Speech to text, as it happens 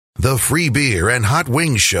The Free Beer and Hot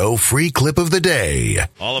Wings Show free clip of the day.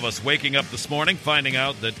 All of us waking up this morning finding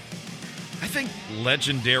out that I think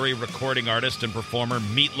legendary recording artist and performer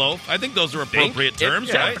Meatloaf, I think those are appropriate terms,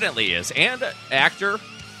 it definitely is. And actor.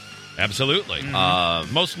 Absolutely.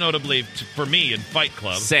 Most notably for me in Fight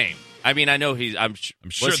Club. Same. I mean, I know I'm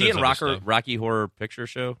sure was he in Rocky Horror Picture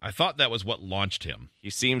Show? I thought that was what launched him. He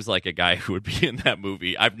seems like a guy who would be in that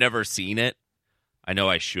movie. I've never seen it. I know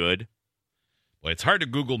I should. Well, it's hard to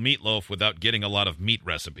Google Meatloaf without getting a lot of meat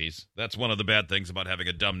recipes. That's one of the bad things about having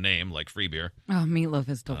a dumb name like Free Beer. Oh, meatloaf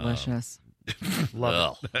is delicious.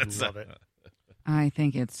 Love it. I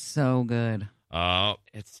think it's so good.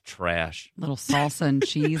 It's trash. Little salsa and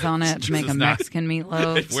cheese on it to make a Mexican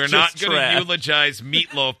meatloaf. We're not going to eulogize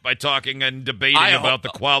Meatloaf by talking and debating about the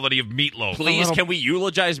quality of meatloaf. Please, can we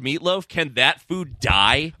eulogize Meatloaf? Can that food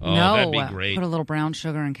die? Oh, no, that'd be great. Put a little brown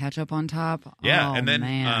sugar and ketchup on top. Yeah, oh, and then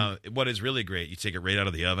man. what is really great, you take it right out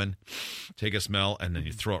of the oven, take a smell, and then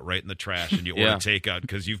you throw it right in the trash and you order takeout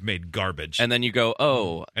because you've made garbage. And then you go,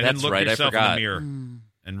 and that's then look right, yourself I forgot. in the mirror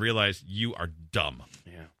and realize you are dumb.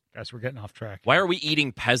 Guys, we're getting off track. Why are we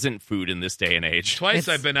eating peasant food in this day and age? Twice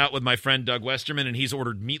I've been out with my friend Doug Westerman, and he's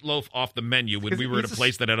ordered meatloaf off the menu when we were at a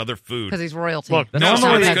place that had other food. Because he's royalty. Look, No,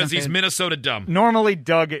 normally it's because he's Minnesota dumb. Normally,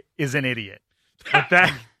 Doug is an idiot. But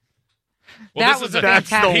that... Well, that this was is a that's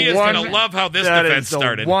fantastic. he is one- going to love how this that defense is the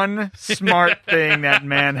started. one smart thing that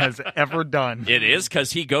man has ever done. It is,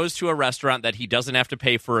 because he goes to a restaurant that he doesn't have to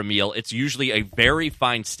pay for a meal. It's usually a very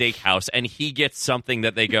fine steakhouse, and he gets something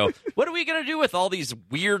that they go, what are we going to do with all these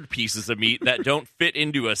weird pieces of meat that don't fit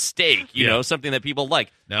into a steak? You know, something that people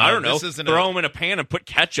like. No, I don't know, this isn't throw them in a pan and put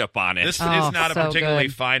ketchup on it. This is not a so particularly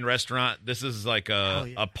good. fine restaurant. This is like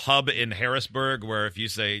a pub in Harrisburg where if you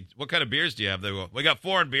say, what kind of beers do you have? They go, we got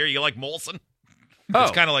foreign beer. You like Molson?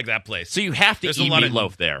 It's kind of like that place. So you have to There's eat a lot of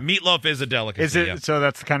meatloaf there. Meatloaf is a delicacy. Is it yeah. so?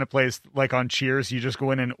 That's the kind of place like on Cheers, you just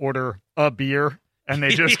go in and order a beer, and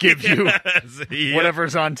they just give you Yep.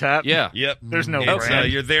 whatever's on tap. Yeah. Yep. There's no It's, brand.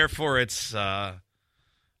 you're there for its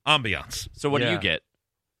ambiance. So what do you get?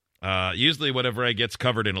 Usually whatever I get's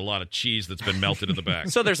covered in a lot of cheese that's been melted in the back.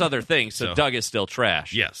 So there's other things. So So- Doug is still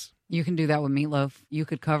trash. Yes. You can do that with meatloaf. You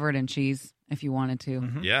could cover it in cheese if you wanted to.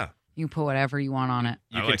 Yeah. You can put whatever you want on it.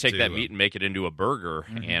 You I can like take to, that meat and make it into a burger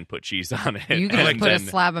and put cheese on it. You can I just like put a then-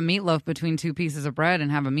 slab of meatloaf between two pieces of bread and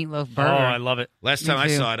have a meatloaf Oh, burger. I love it. Last Me time I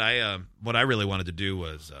too. saw it, what I really wanted to do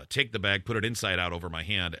was take the bag, put it inside out over my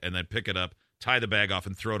hand, and then pick it up, tie the bag off,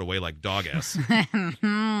 and throw it away like dog ass.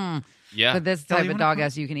 Yeah. But this Hell, type you of wanna dog come-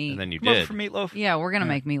 ass you can eat. And then you Come over did. for meatloaf. Yeah, we're going to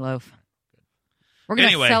make meatloaf. We're going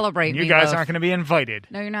to Anyway, celebrate You meatloaf. guys aren't going to be invited.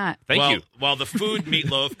 No, you're not. Thank you. While the food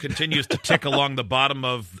meatloaf continues to tick along the bottom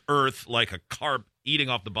of Earth like a carp eating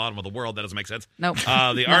off the bottom of the world, that doesn't make sense. Nope.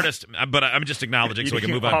 The artist, but I'm just acknowledging so we can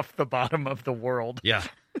Eating move on. off the bottom of the world. Yeah.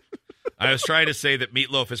 I was trying to say that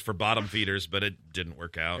meatloaf is for bottom feeders, but it didn't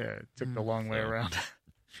work out. Yeah, it took the long way around.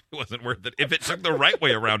 It wasn't worth it. If it took the right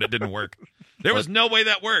way around, it didn't work. There was no way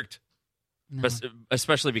that worked. No. But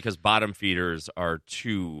especially because bottom feeders are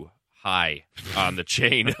too high on the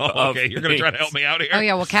chain. Oh, okay, you're going to try to help me out here? Oh,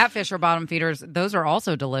 yeah. Well, catfish are bottom feeders. Those are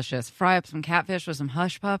also delicious. Fry up some catfish with some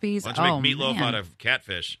hush puppies. Why don't you make meatloaf man. out of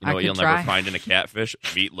catfish? You know I what could you'll try. never find in a catfish?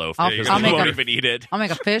 Meatloaf. I'll- because I'll you make won't a- even eat it. I'll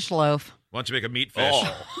make a fish loaf. Why don't you make a meat fish?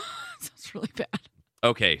 Oh. That's really bad.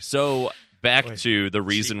 Okay, so back Boy, to the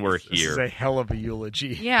reason we're This is here. a hell of a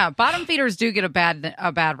eulogy. Yeah, bottom feeders do get a bad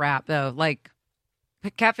rap, though. Like,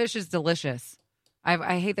 catfish is delicious.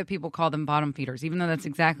 I hate that people call them bottom feeders, even though that's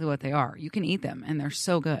exactly what they are. You can eat them, and they're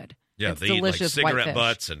so good. Yeah, It's they eat like delicious white cigarette fish.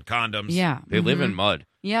 butts and condoms. Yeah. They live mhm. in mud.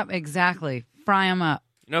 Yep, exactly. Fry them up.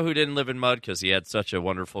 You know who didn't live in mud because he had such a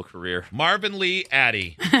wonderful career? Marvin Lee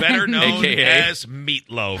Addy, better known AKA. as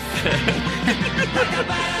Meatloaf.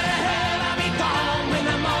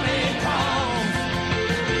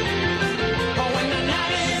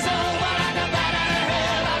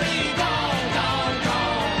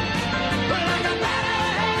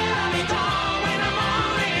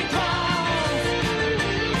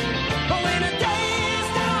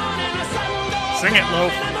 Sing it,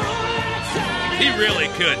 Loaf. He really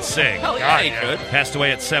could sing. Hell yeah, he could. Passed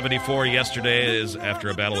away at 74 yesterday is after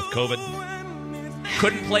a battle with COVID.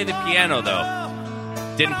 Couldn't play the piano,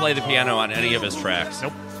 though. Didn't play the piano on any of his tracks.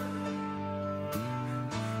 Nope.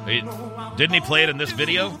 Didn't he play it in this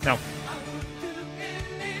video? No.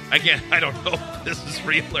 Again, I don't know if this is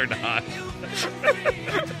real or not.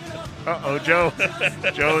 Uh-oh, Joe.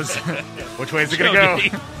 Joe's... Which way is it going Joe, to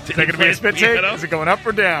did go? he- Is did it he going to be play a spit the take? piano? Is it going up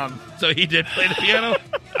or down? So he did play the piano?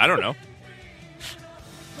 I don't know.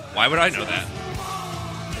 Why would I know that?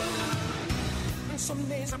 So,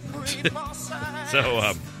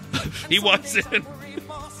 he was in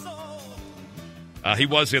He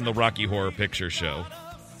was in the Rocky Horror Picture Show.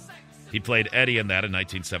 He played Eddie in that in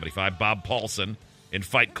 1975. Bob Paulson in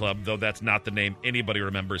Fight Club, though that's not the name anybody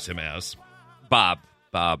remembers him as. Bob,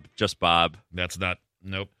 just Bob. That's not,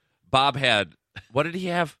 nope. Bob had, what did he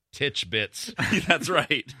have? Titch bits. That's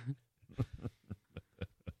right.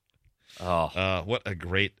 What a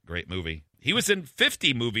great movie. He was in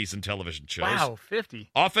 50 movies and television shows. Wow, 50.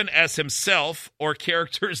 Often as himself or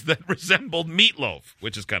characters that resembled Meatloaf,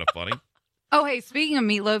 which is kind of funny. Oh, hey, speaking of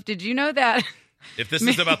Meatloaf, did you know that? If this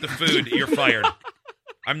is about the food, you're fired.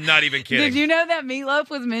 I'm not even kidding. Did you know that meatloaf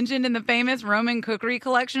was mentioned in the famous Roman cookery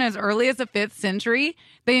collection as early as the 5th century?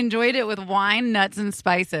 They enjoyed it with wine, nuts, and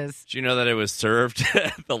spices. Did you know that it was served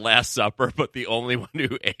at the Last Supper, but the only one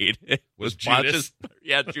who ate it Was Judas? Judas?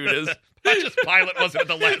 Yeah, Judas. Pontius Pilate wasn't at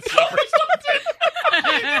the Last Supper. He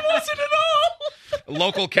wasn't at all.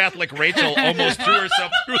 Local Catholic Rachel almost threw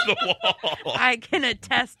herself through the wall. I can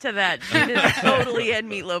attest to that. Judas totally had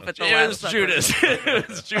meatloaf at the It Last was Supper. Judas. It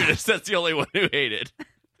was Judas. That's the only one who ate it.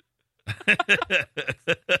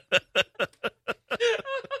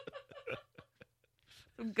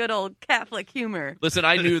 Some good old Catholic humor. Listen,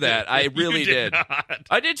 I knew that. I really You did. not.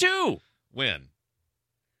 I did too. When?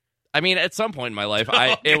 I mean, at some point in my life,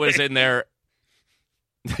 it was in there.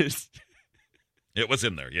 It was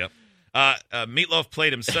in there, yep. Meatloaf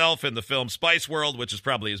played himself in the film Spice World, which is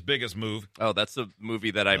probably his biggest move. Oh, that's the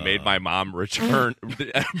movie that I made my mom return,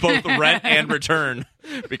 both rent and return,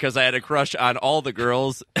 because I had a crush on all the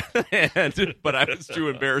girls, but I was too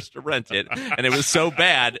embarrassed to rent it, and it was so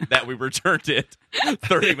bad that we returned it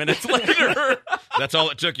 30 minutes later. That's all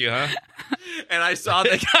it took you, huh? And I saw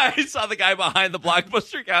the guy behind the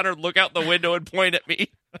Blockbuster counter look out the window and point at me,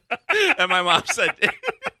 and my mom said,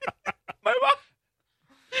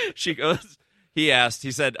 she goes, he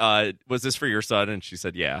said, was this for your son? And she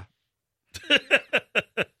said, yeah.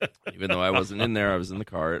 Even though I wasn't in there, I was in the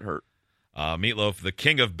car. It hurt. Meatloaf, the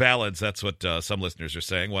king of ballads. That's what some listeners are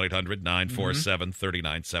saying.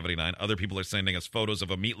 1-800-947-3979. Other people are sending us photos of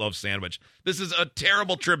a meatloaf sandwich. This is a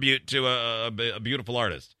terrible tribute to a beautiful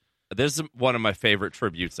artist. This is one of my favorite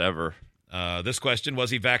tributes ever. This question,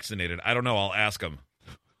 was he vaccinated? I don't know. I'll ask him.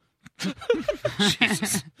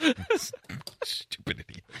 Jesus. Stupid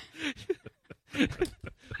idiot.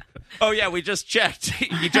 Oh, yeah, we just checked.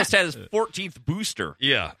 He just had his 14th booster.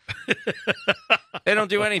 Yeah. They don't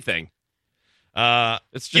do anything.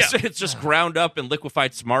 It's just ground up and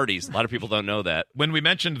liquefied Smarties. A lot of people don't know that. When we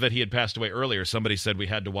mentioned that he had passed away earlier, somebody said we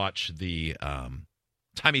had to watch the time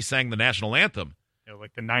he sang the national anthem.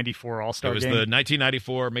 Like the 94 All-Star It was game. the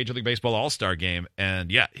 1994 Major League Baseball All-Star game, and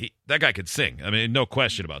yeah, that guy could sing. I mean, no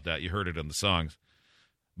question about that. You heard it in the songs.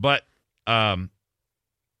 But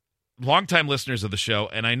longtime listeners of the show,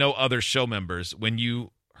 and I know other show members, when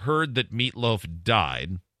you heard that Meatloaf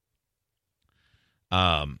died,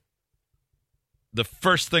 the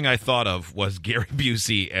first thing I thought of was Gary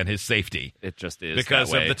Busey and his safety. It just is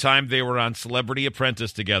Because that way. of the time they were on Celebrity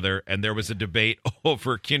Apprentice together, and there was a debate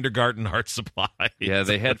over kindergarten art supply. Yeah,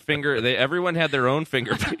 they had everyone had their own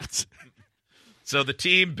fingerprints. So the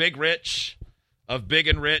team, Big Rich, of Big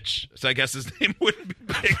and Rich, so I guess his name wouldn't be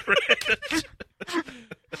Big Rich.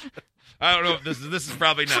 I don't know if this is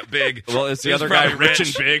probably not Big. Well, it's the This other is guy, probably Rich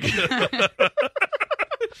and Big.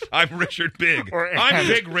 I'm Richard Big. I'm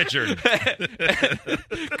Big Richard.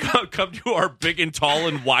 Come to our big and tall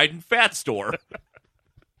and wide and fat store.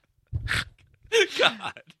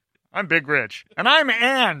 God. I'm Big Rich. And I'm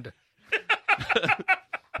And.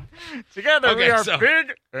 Together we are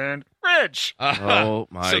big and rich. Oh,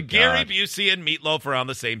 my So God. Gary Busey and Meatloaf are on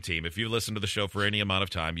the same team. If you've listened to the show for any amount of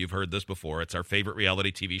time, you've heard this before. It's our favorite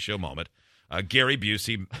reality TV show moment. Gary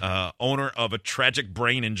Busey, owner of a tragic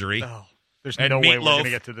brain injury. Oh, there's And no way we're Meatloaf, going to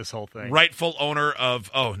get to this whole thing. Rightful owner of,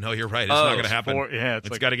 oh, no, you're right. It's not going to happen. It's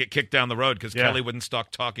It's like got to get kicked down the road because Yeah. Kelly wouldn't stop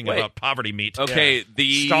talking Wait. about poverty meat. Okay,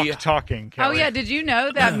 the stop talking, Oh, Kelly. yeah. Did you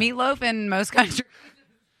know that meatloaf in most countries?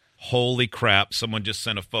 Holy crap. Someone just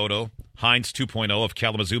sent a photo. Heinz 2.0 of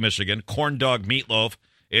Kalamazoo, Michigan. Corn dog meatloaf.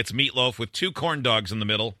 It's meatloaf with 2 corn dogs in the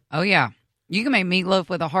middle. Oh, yeah. You can make meatloaf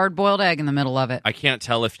with a hard-boiled egg in the middle of it. I can't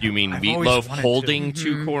tell if you mean I've always meatloaf wanted holding to.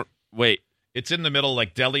 2 corn. Wait. It's in the middle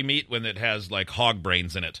like deli meat when it has like hog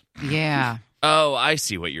brains in it. Yeah. Oh, I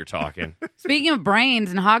see what you're talking. Speaking of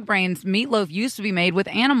brains and hog brains, meatloaf used to be made with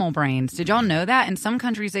animal brains. Did y'all know that? In some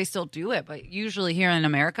countries, they still do it, but usually here in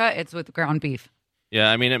America, it's with ground beef.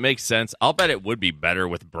 Yeah, I mean, it makes sense. I'll bet it would be better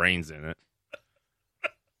with brains in it.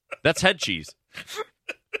 That's head cheese.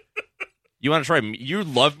 You want to try? You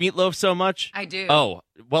love meatloaf so much? I do. Oh,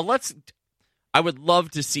 well, I would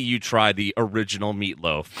love to see you try the original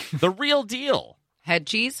meatloaf. The real deal. Head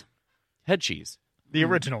cheese? Head cheese. The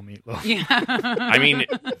original meatloaf. Yeah. I mean,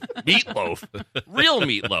 meatloaf, real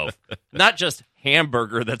meatloaf, not just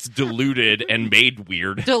hamburger that's diluted and made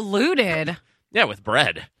weird. Diluted. Yeah, with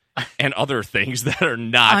bread and other things that are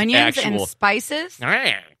not Onions actual and spices.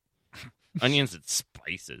 Onions and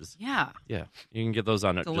spices. Yeah. Yeah, you can get those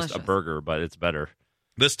on just Delicious. a burger, but it's better.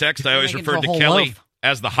 This text, I always Make it into referred a to whole Kelly loaf.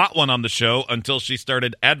 as the hot one on the show until she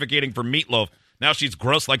started advocating for meatloaf. Now she's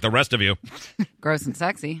gross like the rest of you. Gross and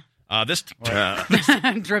sexy. This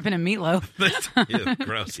Dripping in meatloaf. Ew,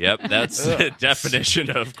 gross. Yep, that's the definition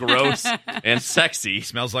of gross and sexy.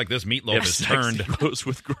 Smells like this meatloaf If is sexy turned. goes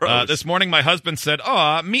with gross. This morning, my husband said,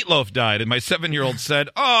 "Aw, meatloaf died," and my 7-year-old said,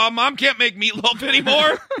 "Aw, Mom can't make meatloaf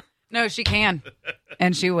anymore." No, she can.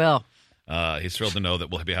 And she will. He's thrilled to know that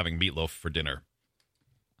we'll be having meatloaf for dinner.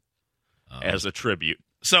 as a tribute.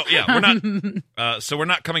 So yeah, we're not. So we're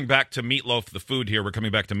not coming back to Meatloaf, the food here. We're coming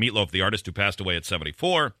back to Meatloaf, the artist who passed away at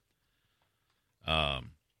 74.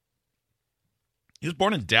 He was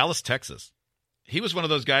born in Dallas, Texas. He was one of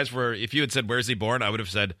those guys where if you had said, "Where's he born?" I would have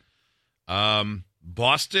said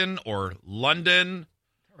Boston or London,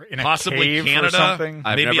 Or in a possibly cave Canada. or something.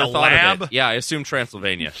 I've Maybe never a thought lab. of it. Yeah, I assume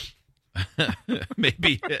Transylvania.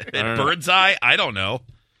 Maybe don't at know. Bird's Eye. I don't know.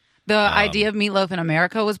 The idea of meatloaf in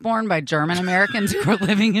America was born by German Americans who were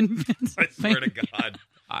living in I swear Pennsylvania. to God.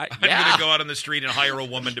 I'm Yeah. going to go out on the street and hire a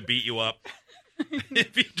woman to beat you up.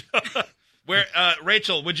 If you do- Where,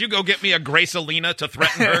 Rachel, would you go get me a Grace Alina to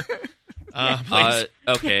threaten her? Please.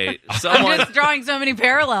 Okay, I'm someone. just drawing so many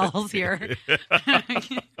parallels here.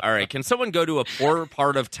 All right, can someone go to a poor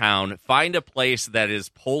part of town, find a place that is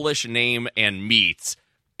Polish name and meats,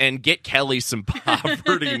 and get Kelly some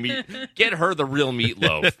poverty meat? Get her the real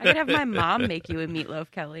meatloaf. I could have my mom make you a meatloaf,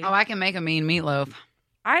 Kelly. Oh, I can make a mean meatloaf.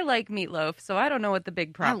 I like meatloaf, so I don't know what the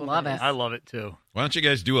big problem love is. it. I love it too. Why don't you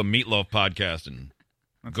guys do a Meatloaf podcast and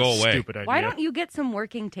That's Go a away. Stupid idea. Why don't you get some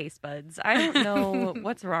working taste buds? I don't know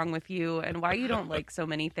what's wrong with you and why you don't like so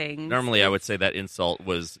many things. Normally, I would say that insult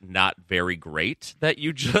was not very great that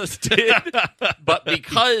you just did, but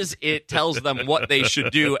because it tells them what they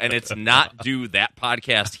should do and it's not do that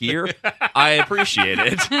podcast here, I appreciate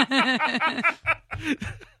it.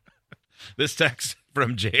 this text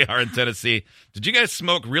from JR in Tennessee. Did you guys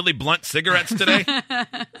smoke really blunt cigarettes today?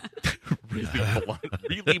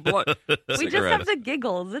 Really blunt. We just have the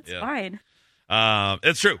giggles. It's Yeah. fine.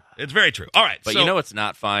 It's true. It's very true. All right. But so, you know what's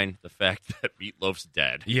not fine? The fact that Meatloaf's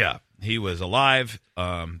dead. yeah, he was alive.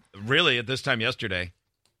 Really, at this time yesterday,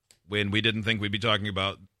 when we didn't think we'd be talking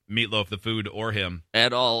about Meatloaf, the food, or him.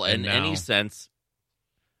 At all, in And any now- sense.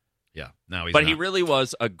 Yeah, now he's But not. he really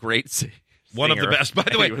was a great singer. One of the best. By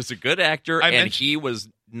the way, he was a good actor, I and mentioned- he was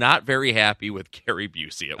not very happy with Gary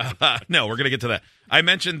Busey. At one no, we're going to get to that. I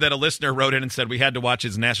mentioned that a listener wrote in and said we had to watch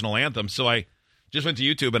his national anthem. So I just went to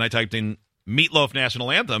YouTube and I typed in Meatloaf national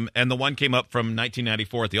anthem, and the one came up from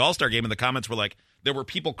 1994 at the All-Star game, and the comments were like, there were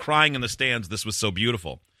people crying in the stands. This was so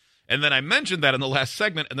beautiful. And then I mentioned that in the last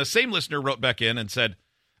segment, and the same listener wrote back in and said,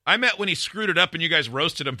 I meant when he screwed it up and you guys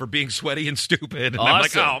roasted him for being sweaty and stupid. And I'm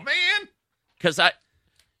like, Awesome. oh, man. Because I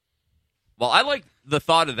like the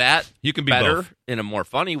thought of that. You can be better both. in a more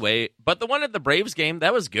funny way. But the one at the Braves game,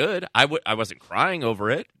 that was good. I wasn't crying over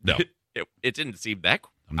it. No. It didn't seem that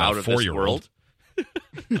I'm not out a of this 4-year-old.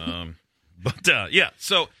 world. But, yeah,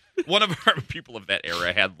 so one of our People of that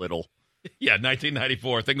era had little. Yeah,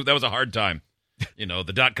 1994. I think that was a hard time. You know,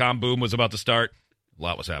 the dot-com boom was about to start. A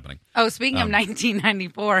lot was happening. Oh, speaking of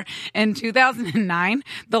 1994, in 2009,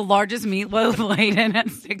 the largest meatloaf laid in at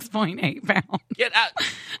 6.8 pounds. Get out.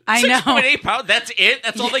 I know. 6.8 pounds. That's it.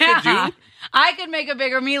 That's all they could Yeah. do. I could make a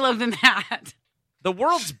bigger meatloaf than that. The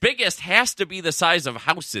world's biggest has to be the size of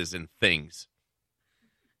houses and things.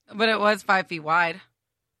 But it was 5 feet wide.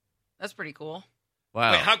 That's pretty cool.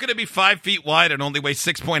 Wow. Wait, how could it be 5 feet wide and only weigh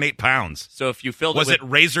 6.8 pounds? So if you filled Was it it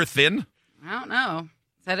with, razor thin? I don't know.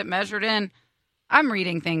 Said it measured in. I'm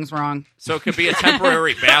reading things wrong. so it could be a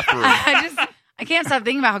temporary bathroom. I can't stop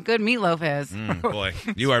thinking about how good meatloaf is. Boy,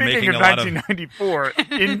 you are Speaking making of a lot of... 1994,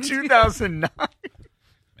 in 2009.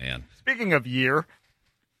 Man, Speaking of year,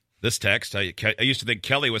 this text, I used to think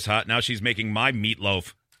Kelly was hot. Now she's making my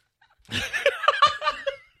meatloaf.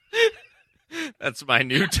 That's my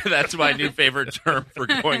new favorite term for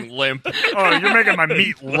going limp. oh, you're making my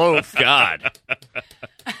meat loaf. God.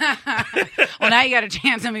 Well, now you got a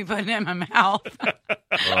chance of me putting it in my mouth.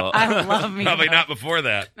 I love meatloaf. Probably not before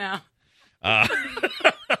that. No.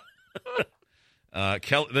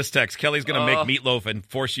 This text, Kelly's going to make meatloaf and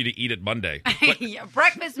force you to eat it Monday. Yeah,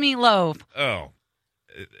 breakfast meatloaf. Oh,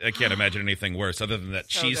 I can't imagine anything worse other than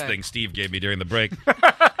that So cheese good. thing Steve gave me during the break.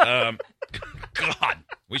 God,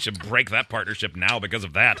 we should break that partnership now because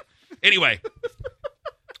of that. Anyway,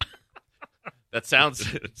 That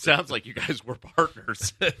sounds like you guys were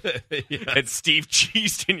partners. And Steve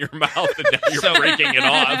cheesed in your mouth, and now you're breaking it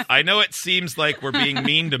off. I know it seems like we're being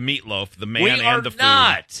mean to Meatloaf, the man We and are the food.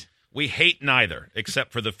 not. We hate neither,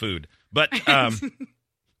 except for the food. But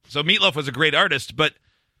so Meatloaf was a great artist, but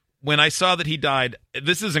when I saw that he died,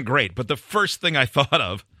 this isn't great, but the first thing I thought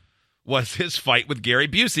of was his fight with Gary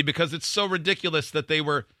Busey, because it's so ridiculous that they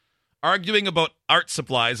were arguing about art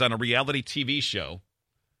supplies on a reality TV show.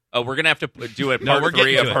 Oh, we're going to have to do it No, part we're 3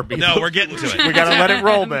 getting of to our it. No, we're getting to it. We got to let it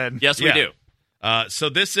roll, man. Yes, we Yeah. do. So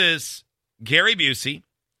this is Gary Busey,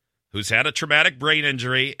 who's had a traumatic brain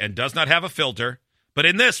injury and does not have a filter. But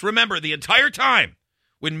in this, remember, the entire time,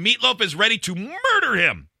 when Meatloaf is ready to murder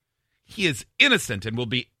him, he is innocent and will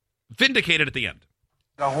be vindicated at the end.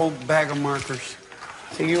 A whole bag of markers.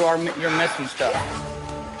 So you're missing stuff.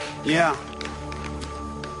 Yeah.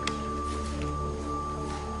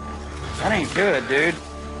 That ain't good, dude.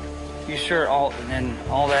 You sure all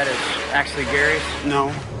that is actually Gary's?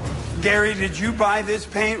 No. Gary, did you buy this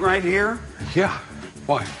paint right here? Yeah.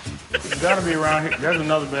 Why? It's got to be around here. There's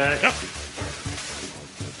another bag.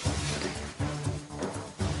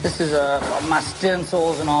 This is my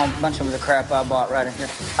stencils and all a bunch of the crap I bought right in here.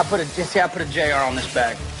 I put a JR on this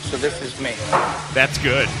bag, so this is me. That's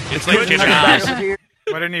good. It's like Another bag over here,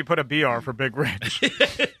 Why didn't he put a BR for Big Rich?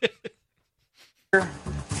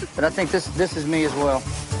 but I think this is me as well.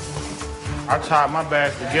 I tied my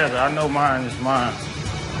bags together. I know mine is mine.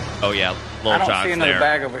 Oh, yeah. I Little don't John's see another there.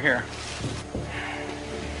 bag over here.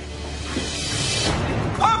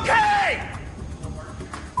 Okay!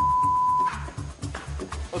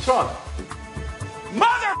 What's wrong?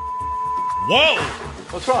 Mother! Whoa!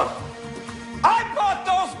 What's wrong? I bought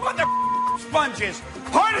those mother sponges.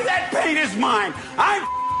 Part of that paint is mine. I'm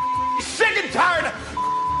sick and tired of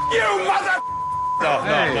you, mother.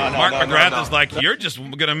 No. Mark McGrath is like, you're just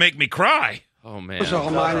going to make me cry. Oh, man. There's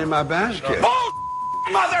all mine in my basket. Bull,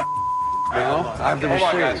 mother. No, I have the Hold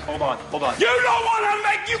on, guys. receipt. Hold on. You don't want to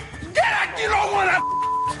make you get it. You don't want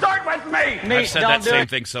to start with me. I've said don't that do same it.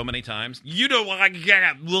 thing so many times. You don't want to get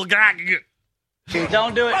it.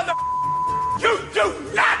 Don't do it. Mother, you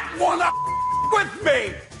do not want to with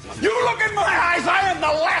me. You look in my eyes. I am the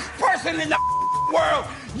last person in the world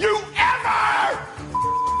you ever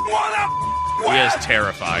want to. He is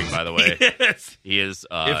terrifying, by the way. Yes. He is.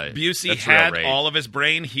 If Busey that's real had rage. all of his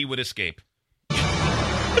brain, he would escape.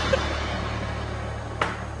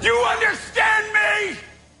 You understand me?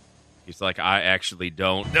 He's like, I actually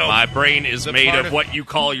don't. No. My brain is The made part of of- what you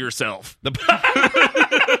call yourself.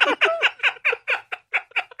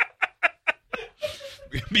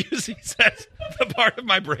 Busey says the part of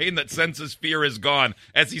my brain that senses fear is gone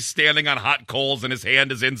as he's standing on hot coals and his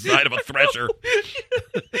hand is inside of a thresher.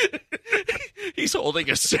 He's holding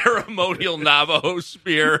a ceremonial Navajo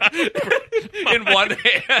spear in one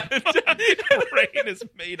hand. Brain is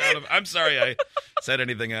made out of. I'm sorry I said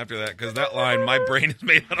anything after that, because that line, my brain is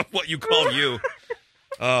made out of what you call you.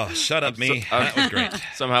 Oh, shut up, me. That was great.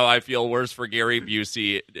 Somehow I feel worse for Gary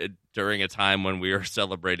Busey during a time when we are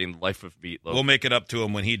celebrating the life of Meatloaf. We'll make it up to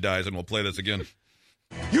him when he dies, and we'll play this again.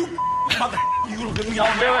 You mother, you look at me.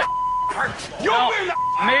 Don't do it. You'll No. be in the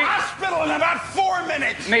Me. hospital in about 4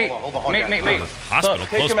 minutes. Me. Hold on, Me. Hospital Take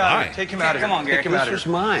close him out of by. here. Take him out of here. Come on, Gary. Take him out of here. This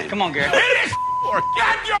was mine. Come on, Gary. It is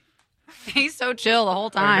God, you He's so chill the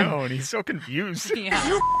whole I time. know, and he's so confused.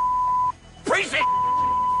 Yeah. precinct.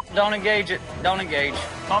 Don't engage it. Don't engage.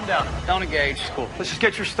 Calm down. Don't engage. Cool. Let's just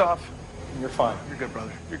get your stuff. You're fine. You're good,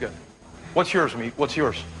 brother. You're good. What's yours, Meat? What's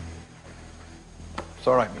yours? It's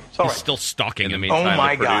all right, Meat. It's all He's right. still stalking In the him. meantime, Oh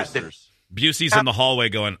my the God. producers- Busey's in the hallway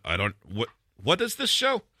going, what is this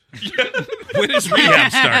show? When does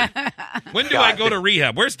rehab start? When do I go to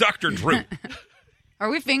rehab? Where's Dr. Drew? Are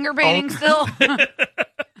we finger baiting still?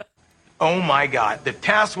 Oh my God. The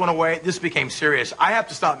task went away. This became serious. I have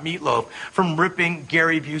to stop Meatloaf from ripping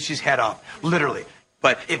Gary Busey's head off. Literally.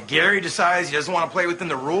 But if Gary decides he doesn't want to play within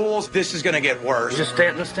the rules, this is going to get worse.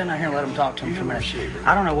 Let's stand out here and let him talk to him for a minute.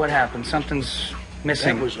 I don't know what happened. Something's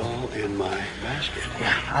missing. That was all in my basket.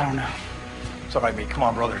 Yeah, I don't know. It's all right, Meat. Come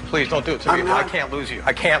on, brother. Please don't do it to me. I'm not- I can't lose you.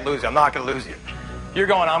 I can't lose you. I'm not going to lose you. You're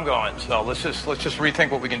going, I'm going. So let's just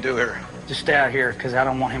rethink what we can do here. Just stay out here because I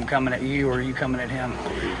don't want him coming at you or you coming at him.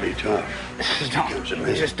 It'd be tough.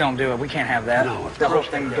 Just don't do it. We can't have that. No. The whole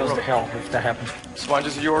thing goes to hell if that happens.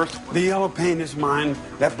 Sponges are yours. The yellow paint is mine.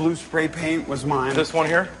 That blue spray paint was mine. This one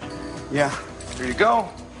here. Yeah, Here you go.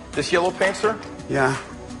 This yellow paint, sir. yeah.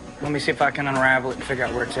 Let me see if I can unravel it and figure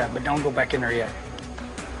out where it's at. But don't go back in there yet.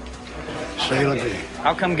 Say la vie.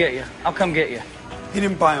 I'll come get you. I'll come get you. He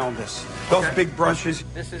didn't buy all this. Those big brushes.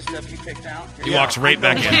 This is stuff you picked out. He walks right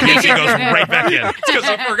back in. Busey goes right back in. Because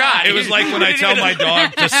he forgot. It was like when I tell my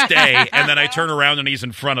dog to stay, and then I turn around and he's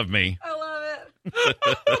in front of me. I love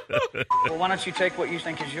it. Well, why don't you take what you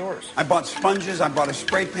think is yours? I bought sponges. I bought a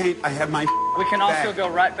spray paint. I have my. We can also bag. go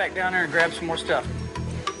right back down there and grab some more stuff.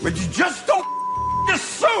 But you just don't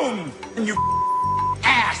assume, and you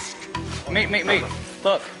ask. Me.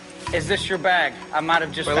 Look, is this your bag? I might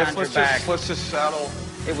have just found your bag. Let's just saddle.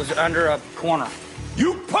 It was under a corner.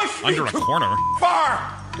 You pushed me Under a too corner.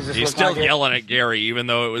 far. Does this He's look still like it? yelling at Gary, even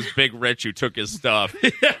though it was Big Rich who took his stuff. Do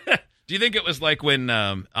you think it was like when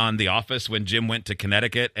on The Office when Jim went to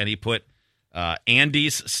Connecticut and he put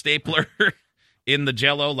Andy's stapler in the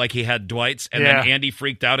Jell-O like he had Dwight's, and then Andy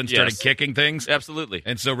freaked out and started kicking things? Absolutely.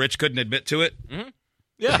 And so Rich couldn't admit to it? Mm-hmm.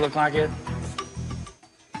 Does this look like it?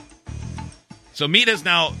 So Meat has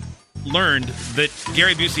now learned that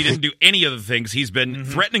Gary Busey didn't do any of the things he's been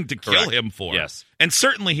threatening to kill Correct. him for. Yes. And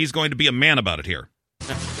certainly he's going to be a man about it here.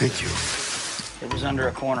 Thank you. It was under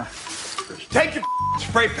a corner. Take your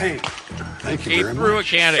spray paint. Thank you He very threw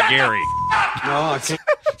much. a can at Gary. No, I can't.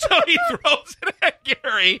 So he throws it at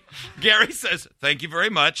Gary. Gary says, "Thank you very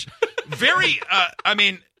much."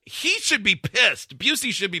 He should be pissed.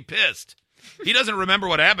 Busey should be pissed. He doesn't remember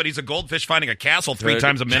what happened. He's a goldfish finding a castle 3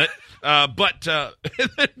 times a minute. But and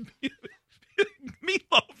then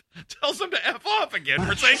Meatloaf tells him to F off again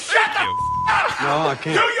for saying thank you. No, I Do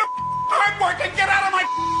can't. your hard work and get out of my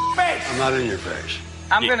face. I'm not in your face.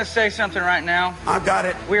 I'm going to say something right now. I got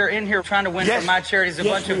it. We're in here trying to win Yes. for my charities. A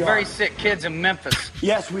Yes, bunch of we very are. sick kids in Memphis.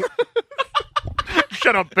 Yes, we.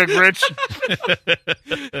 Shut up, Big Rich.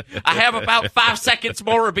 I have about 5 seconds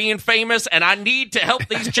more of being famous, and I need to help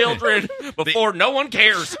these children before no one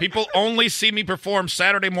cares. People only see me perform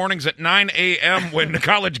Saturday mornings at 9 a.m. when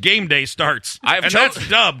college game day starts. That's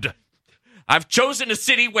dubbed. I've chosen a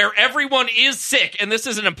city where everyone is sick, and this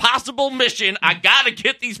is an impossible mission. I got to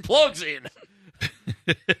get these plugs in.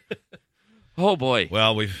 Oh, boy.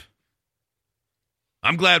 Well,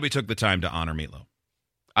 I'm glad we took the time to honor Meatloaf.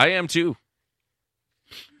 I am, too.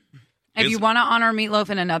 If you want to honor Meatloaf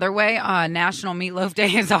in another way, National Meatloaf Day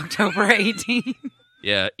is October 18th.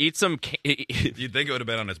 Yeah, eat some... You'd think it would have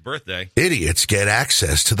been on his birthday. Idiots get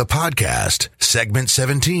access to the podcast, segment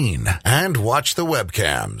 17, and watch the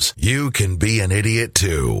webcams. You can be an idiot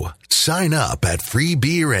too. Sign up at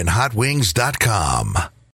freebeerandhotwings.com.